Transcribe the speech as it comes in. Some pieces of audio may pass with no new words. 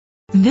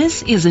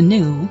This is a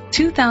new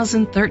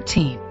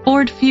 2013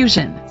 Ford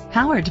Fusion,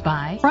 powered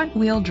by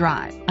front-wheel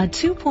drive, a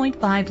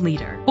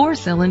 2.5-liter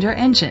four-cylinder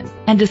engine,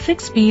 and a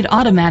 6-speed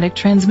automatic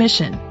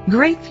transmission.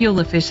 Great fuel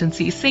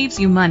efficiency saves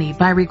you money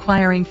by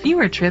requiring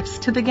fewer trips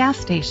to the gas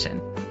station.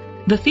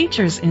 The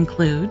features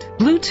include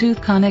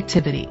Bluetooth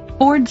connectivity,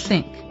 Ford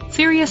Sync,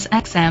 Sirius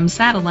XM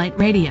satellite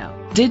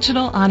radio,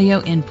 digital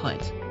audio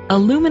input,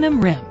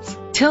 aluminum rims,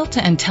 tilt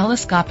and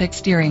telescopic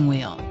steering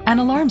wheel, an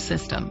alarm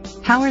system,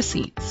 power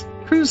seats,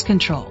 cruise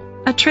control,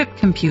 a trip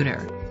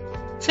computer.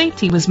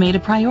 Safety was made a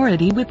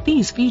priority with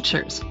these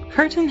features: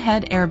 curtain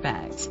head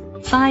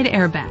airbags, side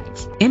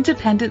airbags,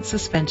 independent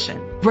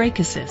suspension, brake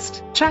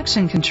assist,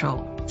 traction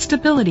control,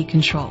 stability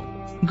control.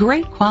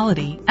 Great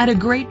quality at a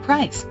great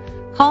price.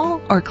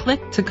 Call or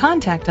click to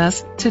contact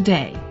us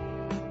today.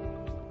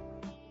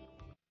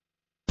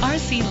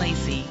 RC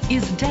Lacey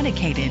is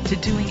dedicated to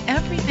doing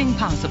everything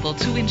possible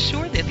to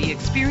ensure that the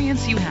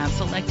experience you have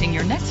selecting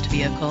your next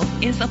vehicle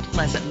is a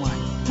pleasant one.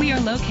 We are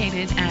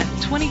located at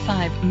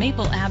 25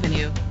 Maple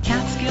Avenue,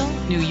 Catskill,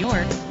 New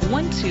York,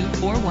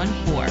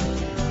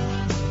 12414.